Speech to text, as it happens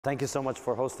Thank you so much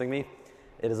for hosting me.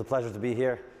 It is a pleasure to be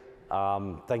here.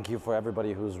 Thank you for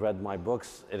everybody who's read my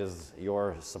books. It is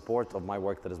your support of my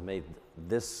work that has made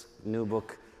this new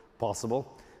book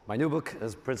possible. My new book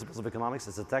is Principles of Economics.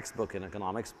 It's a textbook in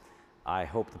economics. I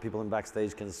hope the people in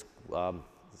backstage can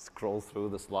scroll through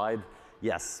the slide.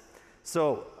 Yes.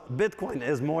 So Bitcoin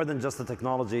is more than just a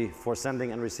technology for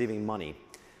sending and receiving money.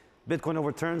 Bitcoin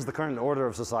overturns the current order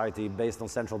of society based on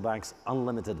central banks'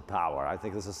 unlimited power. I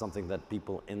think this is something that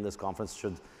people in this conference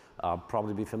should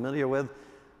probably be familiar with.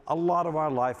 A lot of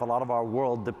our life, a lot of our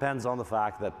world depends on the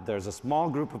fact that there's a small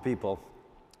group of people,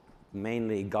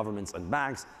 mainly governments and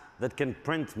banks, that can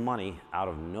print money out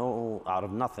of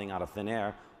nothing, out of thin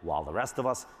air, while the rest of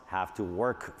us have to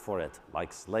work for it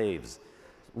like slaves.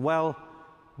 Well,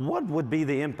 what would be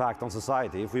the impact on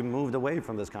society if we moved away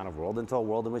from this kind of world into a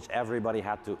world in which everybody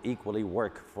had to equally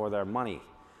work for their money?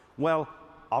 Well,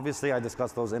 obviously I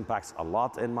discuss those impacts a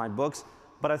lot in my books,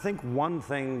 but I think one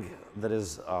thing that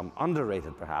is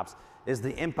underrated perhaps is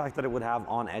the impact that it would have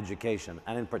on education,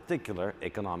 and in particular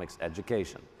economics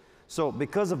education. So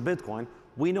because of Bitcoin,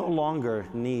 we no longer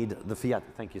need the fiat,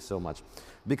 thank you so much.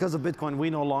 Because of Bitcoin, we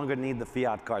no longer need the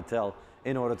fiat cartel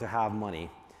in order to have money.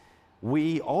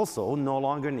 We also no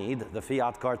longer need the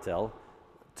fiat cartel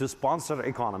to sponsor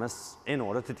economists in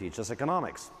order to teach us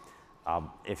economics.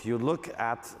 If you look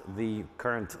at the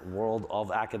current world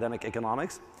of academic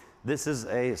economics, this is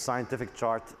a scientific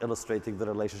chart illustrating the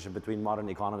relationship between modern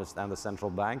economists and the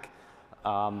central bank.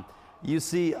 You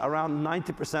see around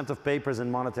 90% of papers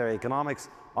in monetary economics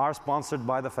are sponsored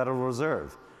by the Federal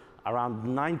Reserve. Around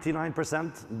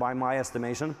 99%, by my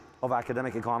estimation, of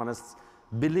academic economists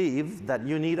believe that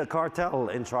you need a cartel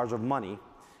in charge of money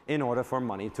in order for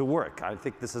money to work. I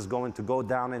think this is going to go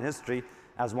down in history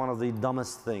as one of the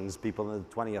dumbest things people in the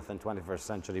 20th and 21st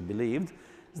century believed.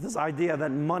 Is this idea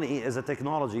that money is a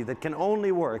technology that can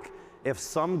only work if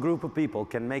some group of people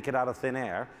can make it out of thin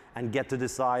air and get to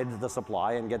decide the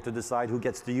supply and get to decide who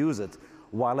gets to use it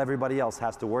while everybody else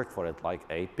has to work for it like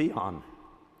a peon.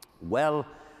 Well,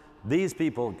 these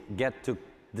people get to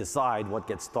decide what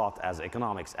gets taught as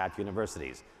economics at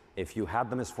universities. If you had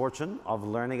the misfortune of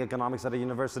learning economics at a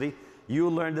university, you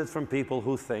learned it from people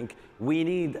who think we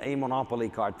need a monopoly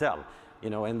cartel. You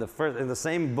know, in the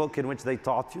same book in which they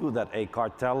taught you that a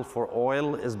cartel for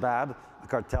oil is bad, a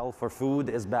cartel for food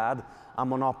is bad, a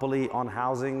monopoly on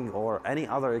housing or any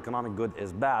other economic good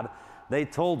is bad, they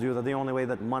told you that the only way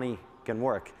that money can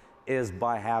work is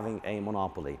by having a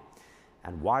monopoly.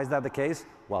 And why is that the case?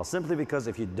 Well, simply because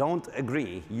if you don't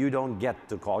agree, you don't get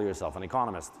to call yourself an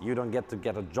economist. You don't get to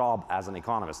get a job as an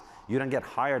economist. You don't get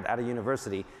hired at a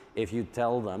university if you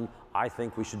tell them, I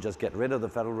think we should just get rid of the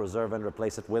Federal Reserve and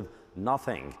replace it with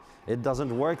nothing. It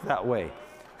doesn't work that way.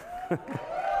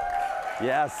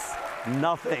 Yes,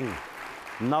 nothing.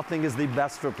 Nothing is the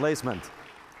best replacement.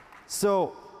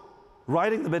 So,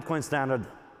 writing the Bitcoin standard,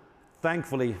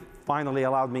 thankfully, finally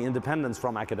allowed me independence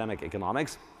from academic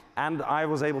economics. And I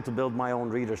was able to build my own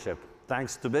readership.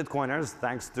 Thanks to Bitcoiners,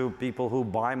 thanks to people who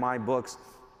buy my books,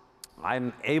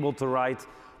 I'm able to write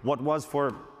what was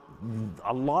for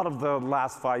a lot of the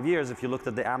last 5 years, if you looked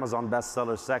at the Amazon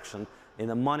bestseller section, in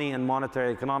the money and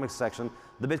monetary economics section,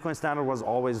 the Bitcoin standard was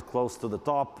always close to the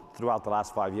top throughout the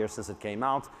last 5 years since it came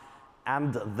out.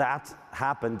 And that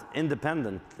happened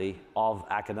independently of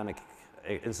academic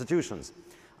institutions.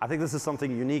 I think this is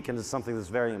something unique and it's something that's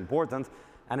very important.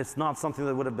 And it's not something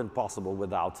that would have been possible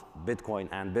without Bitcoin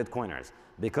and Bitcoiners.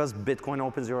 Because Bitcoin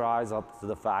opens your eyes up to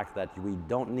the fact that we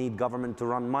don't need government to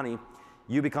run money,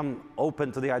 you become open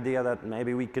to the idea that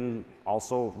maybe we can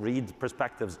also read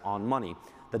perspectives on money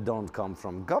that don't come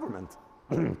from government.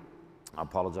 I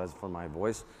apologize for my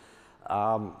voice.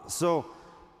 So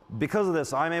because of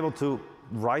this, I'm able to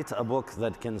write a book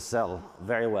that can sell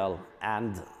very well,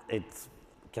 and it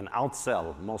can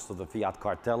outsell most of the fiat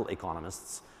cartel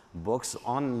economists' books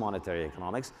on monetary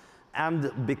economics. And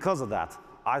because of that,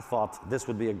 I thought this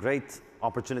would be a great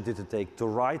opportunity to take to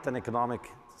write an economic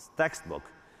textbook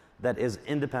that is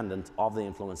independent of the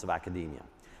influence of academia.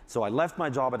 So I left my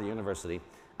job at a university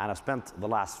and I've spent the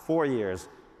last 4 years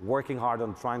working hard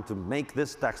on trying to make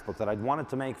this textbook that I'd wanted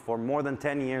to make for more than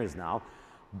 10 years now,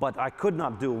 but I could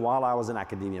not do while I was in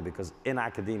academia, because in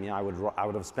academia I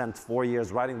would have spent 4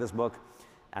 years writing this book,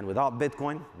 and without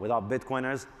Bitcoin, without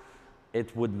Bitcoiners,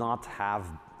 it would not have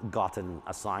gotten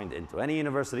assigned into any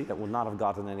university, it would not have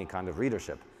gotten any kind of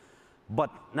readership. But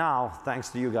now, thanks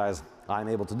to you guys, I'm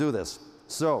able to do this.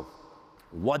 So,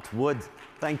 what would,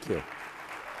 thank you.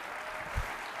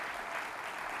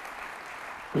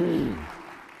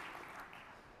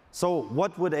 So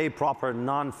what would a proper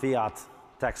non-fiat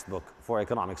textbook for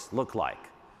economics look like?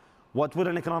 What would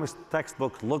an economics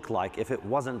textbook look like if it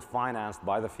wasn't financed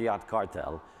by the Fiat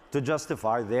cartel to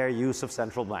justify their use of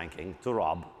central banking to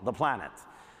rob the planet?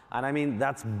 And I mean,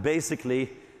 that's basically,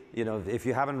 you know, if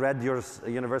you haven't read your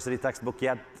university textbook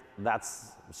yet,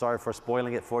 that's, sorry for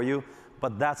spoiling it for you,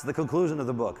 but that's the conclusion of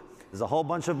the book. There's a whole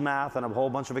bunch of math and a whole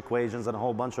bunch of equations and a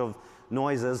whole bunch of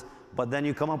noises, but then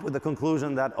you come up with the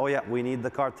conclusion that, oh yeah, we need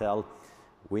the cartel,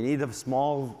 we need a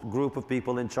small group of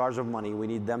people in charge of money, we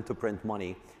need them to print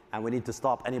money, and we need to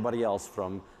stop anybody else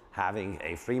from having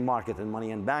a free market in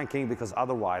money and banking, because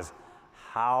otherwise,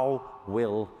 how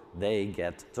will they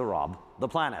get to rob the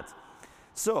planet?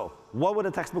 So, what would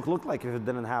a textbook look like if it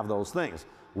didn't have those things?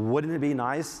 Wouldn't it be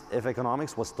nice if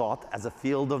economics was taught as a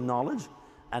field of knowledge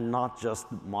and not just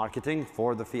marketing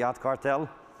for the Fiat cartel?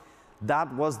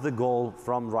 That was the goal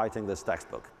from writing this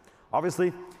textbook.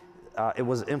 Obviously, it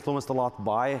was influenced a lot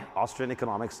by Austrian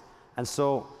economics, and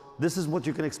so this is what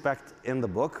you can expect in the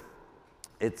book.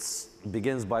 It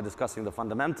begins by discussing the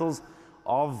fundamentals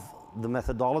of the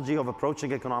methodology of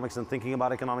approaching economics and thinking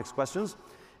about economics questions.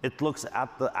 It looks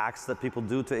at the acts that people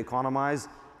do to economize,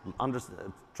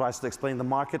 tries to explain the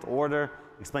market order,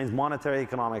 explains monetary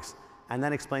economics, and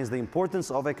then explains the importance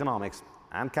of economics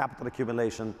and capital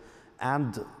accumulation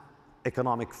and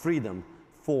economic freedom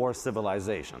for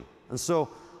civilization. And so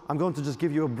I'm going to just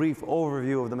give you a brief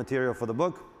overview of the material for the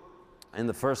book. In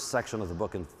the first section of the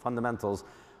book, in fundamentals,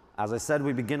 as I said,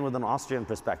 we begin with an Austrian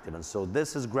perspective, and so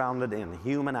this is grounded in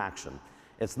human action.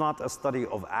 It's not a study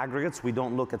of aggregates. We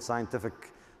don't look at scientific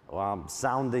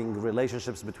sounding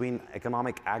relationships between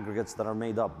economic aggregates that are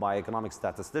made up by economic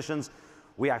statisticians.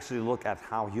 We actually look at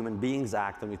how human beings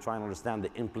act, and we try and understand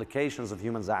the implications of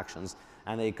humans' actions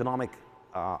and the economic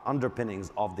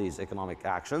underpinnings of these economic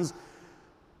actions.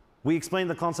 We explain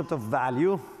the concept of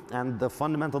value, and the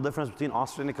fundamental difference between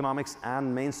Austrian economics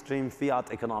and mainstream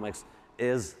Fiat economics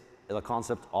is the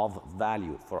concept of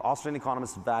value. For Austrian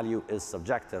economists, value is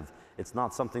subjective. It's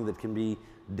not something that can be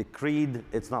decreed.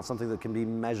 It's not something that can be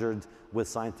measured with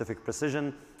scientific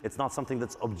precision. It's not something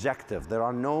that's objective. There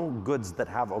are no goods that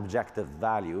have objective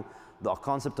value. The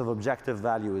concept of objective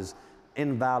value is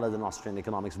invalid in Austrian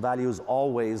economics. Value is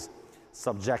always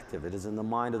subjective. It is in the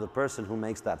mind of the person who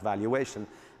makes that valuation.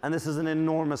 And this is an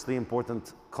enormously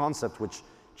important concept which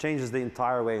changes the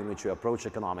entire way in which you approach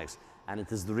economics. And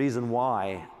it is the reason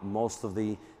why most of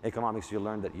the economics you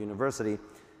learned at university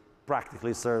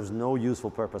practically serves no useful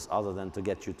purpose other than to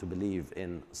get you to believe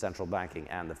in central banking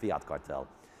and the Fiat cartel.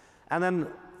 And then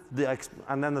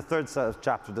the third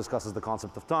chapter discusses the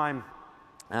concept of time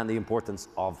and the importance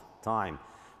of time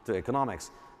to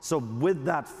economics. So with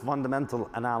that fundamental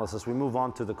analysis, we move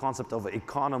on to the concept of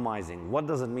economizing. What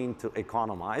does it mean to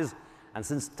economize? And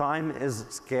since time is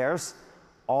scarce,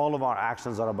 all of our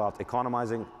actions are about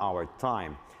economizing our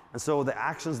time. And so the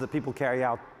actions that people carry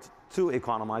out to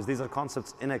economize, these are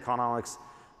concepts in economics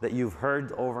that you've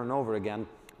heard over and over again,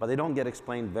 but they don't get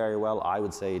explained very well, I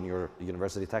would say, in your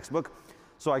university textbook.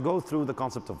 So I go through the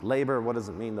concept of labor, what does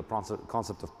it mean, the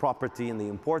concept of property and the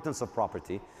importance of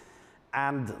property.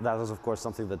 And that is, of course,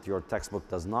 something that your textbook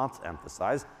does not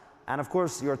emphasize. And of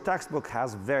course, your textbook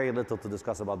has very little to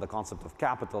discuss about the concept of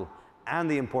capital and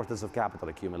the importance of capital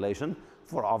accumulation,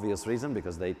 for obvious reason,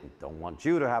 because they don't want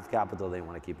you to have capital, they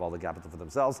want to keep all the capital for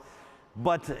themselves.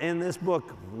 But in this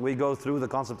book, we go through the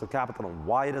concept of capital and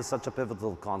why it is such a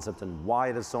pivotal concept and why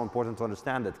it is so important to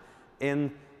understand it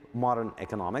in modern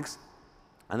economics.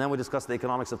 And then we discuss the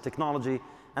economics of technology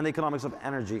and the economics of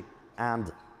energy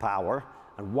and power,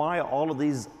 and why all of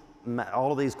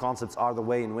these concepts are the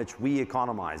way in which we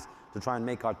economize to try and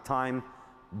make our time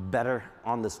better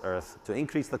on this earth, to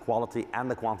increase the quality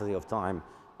and the quantity of time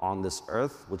on this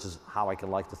earth, which is how I can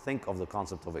like to think of the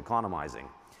concept of economizing.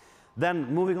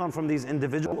 Then moving on from these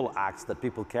individual acts that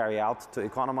people carry out to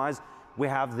economize, we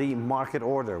have the market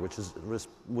order,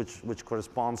 which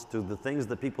corresponds to the things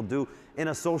that people do in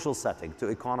a social setting to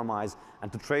economize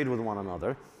and to trade with one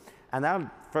another. And then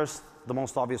first, the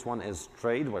most obvious one is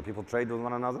trade, where people trade with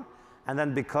one another. And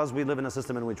then because we live in a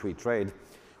system in which we trade,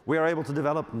 we are able to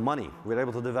develop money. We're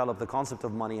able to develop the concept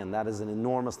of money, and that is an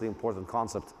enormously important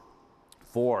concept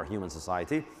for human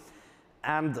society.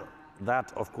 And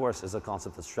that, of course, is a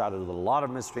concept that's shrouded with a lot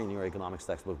of mystery in your economics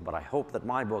textbook, but I hope that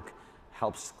my book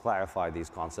helps clarify these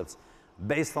concepts.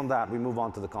 Based on that, we move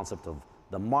on to the concept of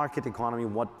the market economy.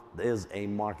 What is a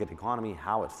market economy,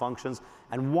 how it functions,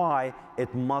 and why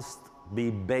it must be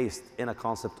based in a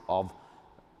concept of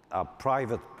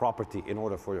private property in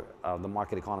order for the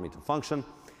market economy to function.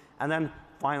 And then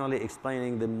finally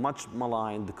explaining the much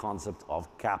maligned concept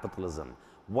of capitalism.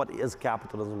 What is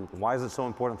capitalism? Why is it so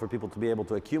important for people to be able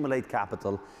to accumulate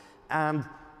capital? And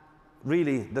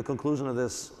really, the conclusion of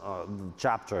this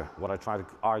chapter, what I try to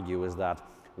argue is that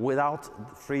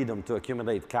without freedom to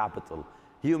accumulate capital,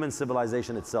 human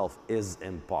civilization itself is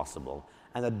impossible.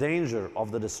 And the danger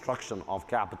of the destruction of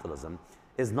capitalism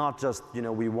is not just,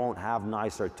 we won't have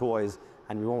nicer toys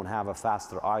and we won't have a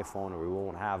faster iPhone or we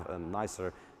won't have a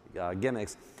nicer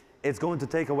gimmicks. It's going to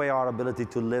take away our ability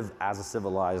to live as a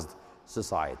civilized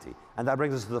society. And that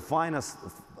brings us to the finest,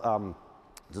 to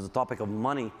the topic of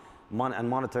money and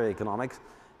monetary economics.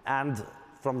 And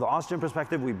from the Austrian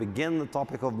perspective, we begin the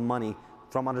topic of money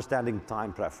from understanding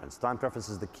time preference. Time preference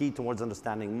is the key towards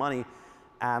understanding money,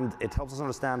 and it helps us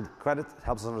understand credit, it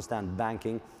helps us understand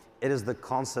banking. It is the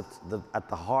concept at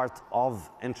the heart of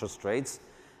interest rates.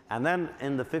 And then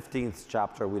in the 15th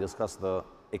chapter, we discuss the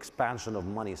expansion of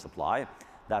money supply.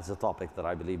 That's a topic that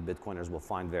I believe Bitcoiners will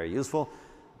find very useful.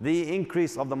 The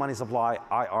increase of the money supply,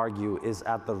 I argue, is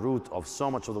at the root of so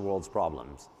much of the world's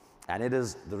problems. And it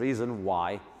is the reason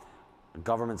why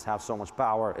governments have so much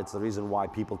power. It's the reason why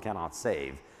people cannot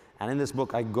save. And in this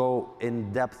book, I go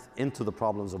in depth into the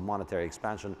problems of monetary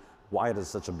expansion, why it is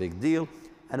such a big deal,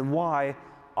 and why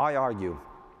I argue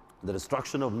the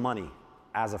destruction of money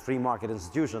as a free market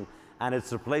institution and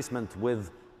its replacement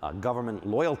with government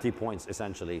loyalty points,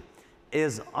 essentially,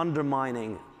 is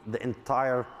undermining the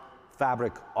entire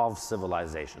fabric of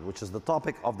civilization, which is the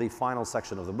topic of the final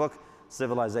section of the book,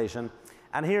 civilization.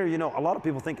 And here, a lot of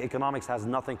people think economics has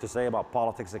nothing to say about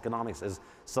politics. Economics is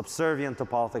subservient to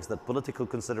politics, that political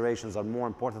considerations are more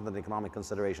important than economic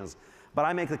considerations. But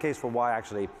I make the case for why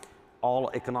actually all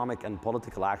economic and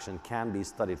political action can be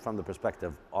studied from the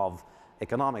perspective of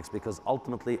economics, because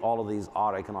ultimately all of these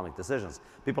are economic decisions.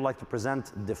 People like to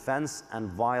present defense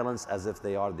and violence as if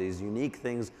they are these unique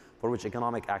things for which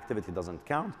economic activity doesn't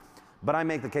count. But I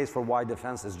make the case for why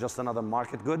defense is just another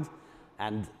market good.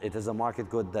 And it is a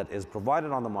market good that is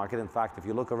provided on the market. In fact, if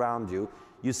you look around you,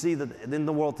 you see that in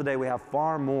the world today we have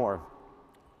far more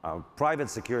private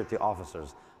security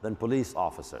officers than police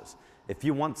officers. If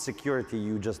you want security,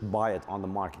 you just buy it on the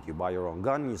market. You buy your own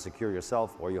gun, you secure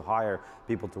yourself, or you hire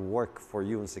people to work for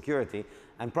you in security.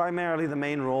 And primarily the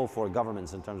main role for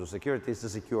governments in terms of security is to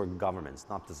secure governments,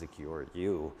 not to secure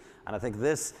you. And I think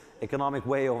this economic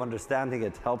way of understanding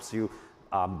it helps you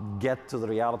get to the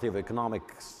reality of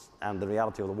economics and the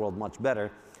reality of the world much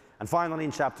better. And finally,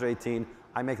 in chapter 18,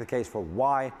 I make the case for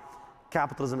why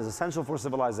capitalism is essential for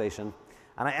civilization.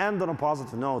 And I end on a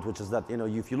positive note, which is that,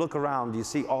 if you look around, you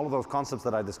see all of those concepts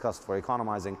that I discussed for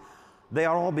economizing, they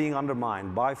are all being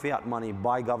undermined by fiat money,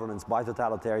 by governments, by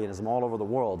totalitarianism all over the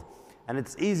world. And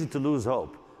it's easy to lose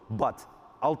hope. But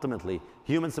ultimately,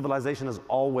 human civilization has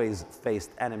always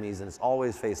faced enemies and it's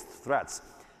always faced threats.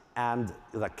 And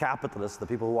the capitalists, the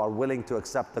people who are willing to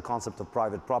accept the concept of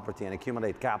private property and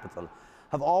accumulate capital,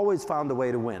 have always found a way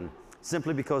to win,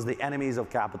 simply because the enemies of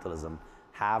capitalism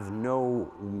have no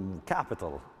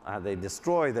capital. They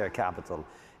destroy their capital.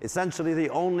 Essentially, the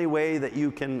only way that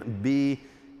you can be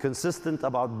consistent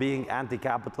about being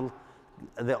anti-capital,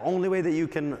 the only way that you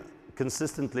can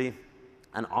consistently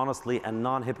and honestly and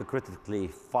non-hypocritically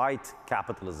fight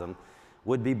capitalism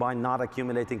would be by not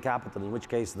accumulating capital, in which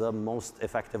case the most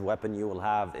effective weapon you will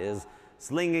have is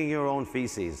slinging your own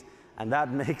feces. And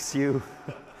that makes you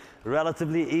a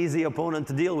relatively easy opponent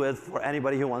to deal with for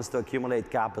anybody who wants to accumulate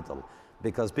capital.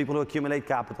 Because people who accumulate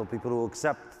capital, people who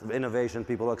accept innovation,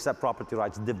 people who accept property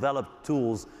rights, develop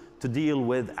tools to deal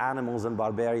with animals and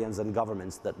barbarians and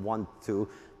governments that want to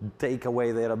take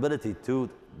away their ability to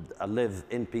live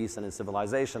in peace and in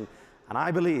civilization. And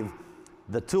I believe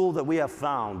the tool that we have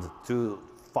found to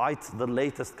fight the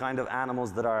latest kind of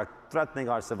animals that are threatening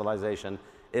our civilization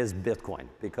is Bitcoin,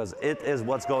 because it is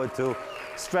what's going to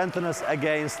strengthen us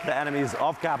against the enemies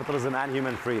of capitalism and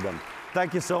human freedom.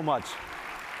 Thank you so much.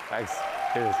 Thanks.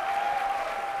 Cheers.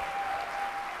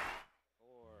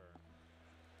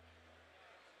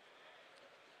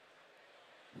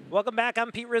 Welcome back.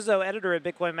 I'm Pete Rizzo, editor at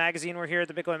Bitcoin Magazine. We're here at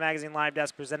the Bitcoin Magazine Live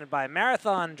Desk presented by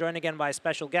Marathon, joined again by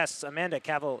special guests Amanda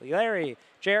Cavalieri,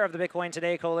 chair of the Bitcoin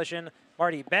Today Coalition,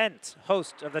 Marty Bent,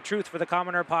 host of the Truth for the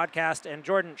Commoner podcast, and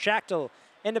Jordan Schachtel,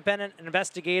 independent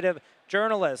investigative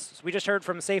journalist. We just heard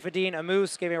from Saifedean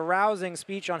Ammous, giving a rousing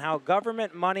speech on how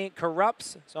government money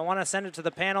corrupts. So I want to send it to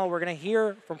the panel. We're going to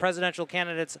hear from presidential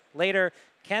candidates later.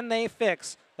 Can they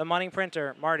fix the money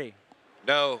printer? Marty?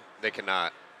 No, they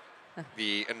cannot.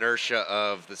 The inertia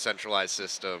of the centralized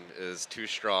system is too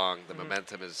strong. The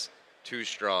momentum is too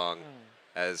strong.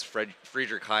 As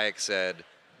Friedrich Hayek said,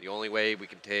 the only way we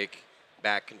can take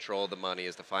back control of the money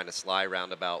is to find a sly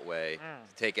roundabout way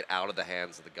to take it out of the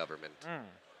hands of the government.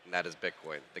 And that is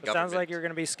Bitcoin. It sounds like you're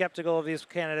going to be skeptical of these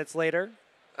candidates later.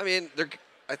 I mean,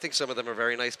 I think some of them are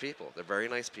very nice people. They're very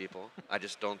nice people. I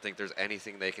just don't think there's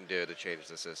anything they can do to change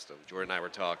the system. Jordan and I were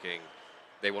talking.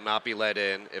 They will not be let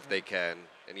in if they can,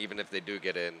 and even if they do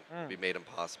get in, it'll be made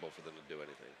impossible for them to do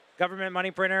anything. Government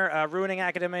money printer ruining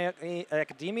academia,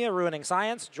 ruining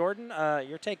science. Jordan,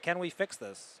 your take, can we fix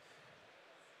this?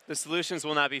 The solutions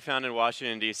will not be found in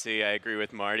Washington, D.C. I agree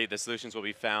with Marty. The solutions will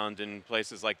be found in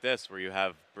places like this, where you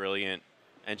have brilliant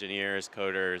engineers,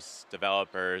 coders,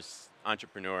 developers,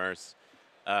 entrepreneurs,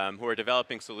 who are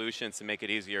developing solutions to make it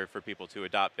easier for people to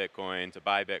adopt Bitcoin, to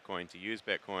buy Bitcoin, to use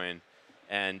Bitcoin.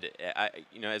 And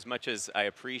as much as I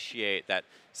appreciate that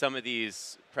some of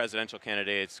these presidential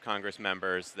candidates, Congress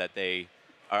members, that they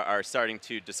are starting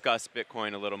to discuss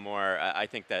Bitcoin a little more, I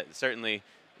think that certainly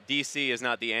DC is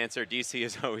not the answer. DC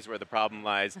is always where the problem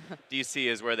lies. DC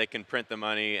is where they can print the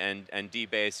money and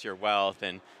debase your wealth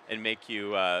and make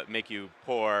you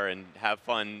poor and have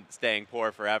fun staying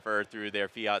poor forever through their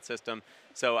fiat system.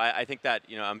 So I think that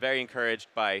I'm very encouraged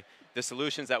by the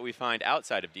solutions that we find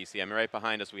outside of DC. I mean, right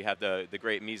behind us we have the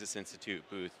great Mises Institute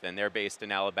booth, and they're based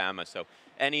in Alabama. So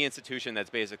any institution that's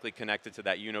basically connected to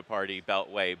that uniparty,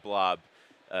 beltway, blob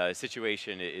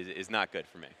situation is not good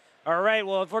for me. All right,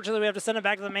 well, unfortunately, we have to send it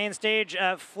back to the main stage.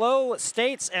 Flow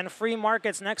States and Free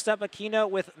Markets. Next up, a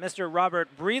keynote with Mr. Robert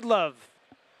Breedlove.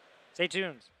 Stay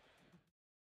tuned.